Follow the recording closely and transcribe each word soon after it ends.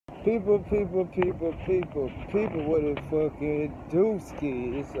People with a fucking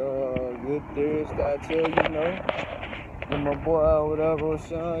dooski. It's good Thursday, I tell you, and my boy, whatever,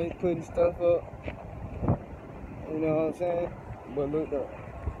 Sean, he putting stuff up. You know what I'm saying? But look up.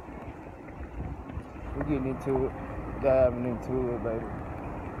 We're getting into it, diving into it, baby.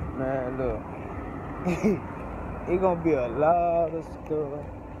 Man, look. It's gonna be a lot of stuff,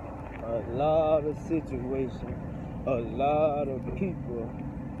 a lot of situations, a lot of people,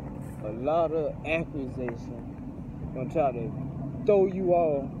 a lot of accusations gonna try to throw you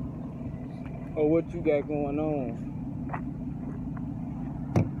off of what you got going on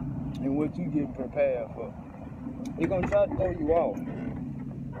and what you get prepared for. They're gonna try to throw you off.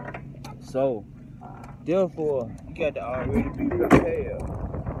 So, therefore, you got to already be prepared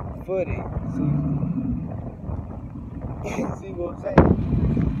for that. See what I'm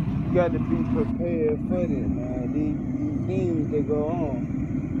saying? You got to be prepared for this, man. These things that go on.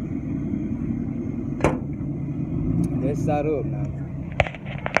 They set up now.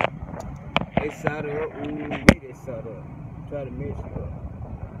 They set up. Ooh, they set up. Try to mess you up.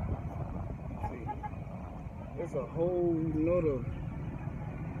 See, there's a whole nother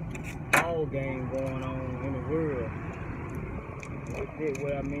ball game going on in the world.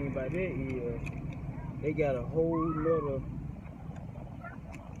 What I mean by that is they got a whole nother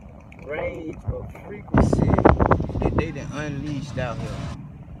range of frequency that they done unleashed out here.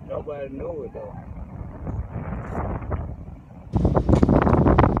 Nobody know it though.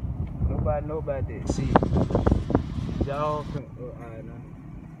 Nobody know about that. See, y'all can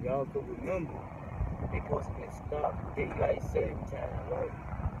remember they supposed to get stopped. They like 7 times, right?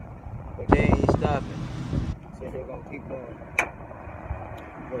 But they ain't stopping. So they're gonna keep going.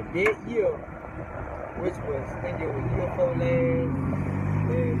 But that year, which was, I think it was year 4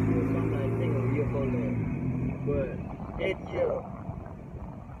 last year, something like, I think it was year 4 last. But that year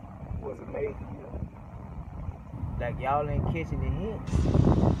was a major year. Like y'all ain't catching the hints.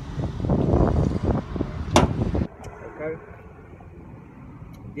 Okay?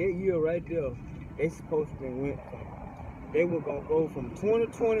 That year right there, they supposed to they were gonna go from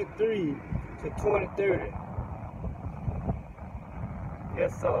 2023 to 2030.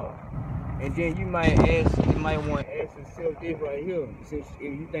 Yes, sir. And then you might want to ask yourself this right here, since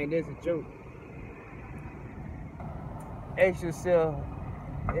if you think that's a joke. Ask yourself,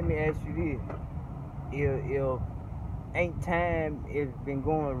 let me ask you this. If ain't time has been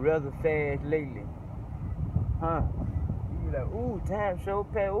going rather fast lately, huh? You be like, ooh, time so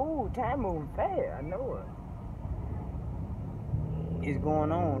fast, ooh, time moving fast, I know it. It's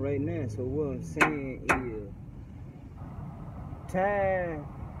going on right now, so what I'm saying is, time,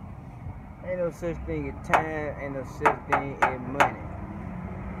 ain't no such thing as time, ain't no such thing as money.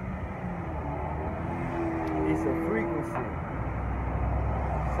 It's a frequency.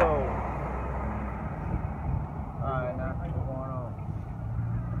 So, alright, now what's going on?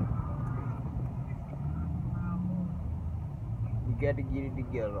 We got to get it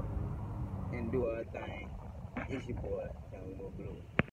together and do our thing. It's your boy, Young Blue.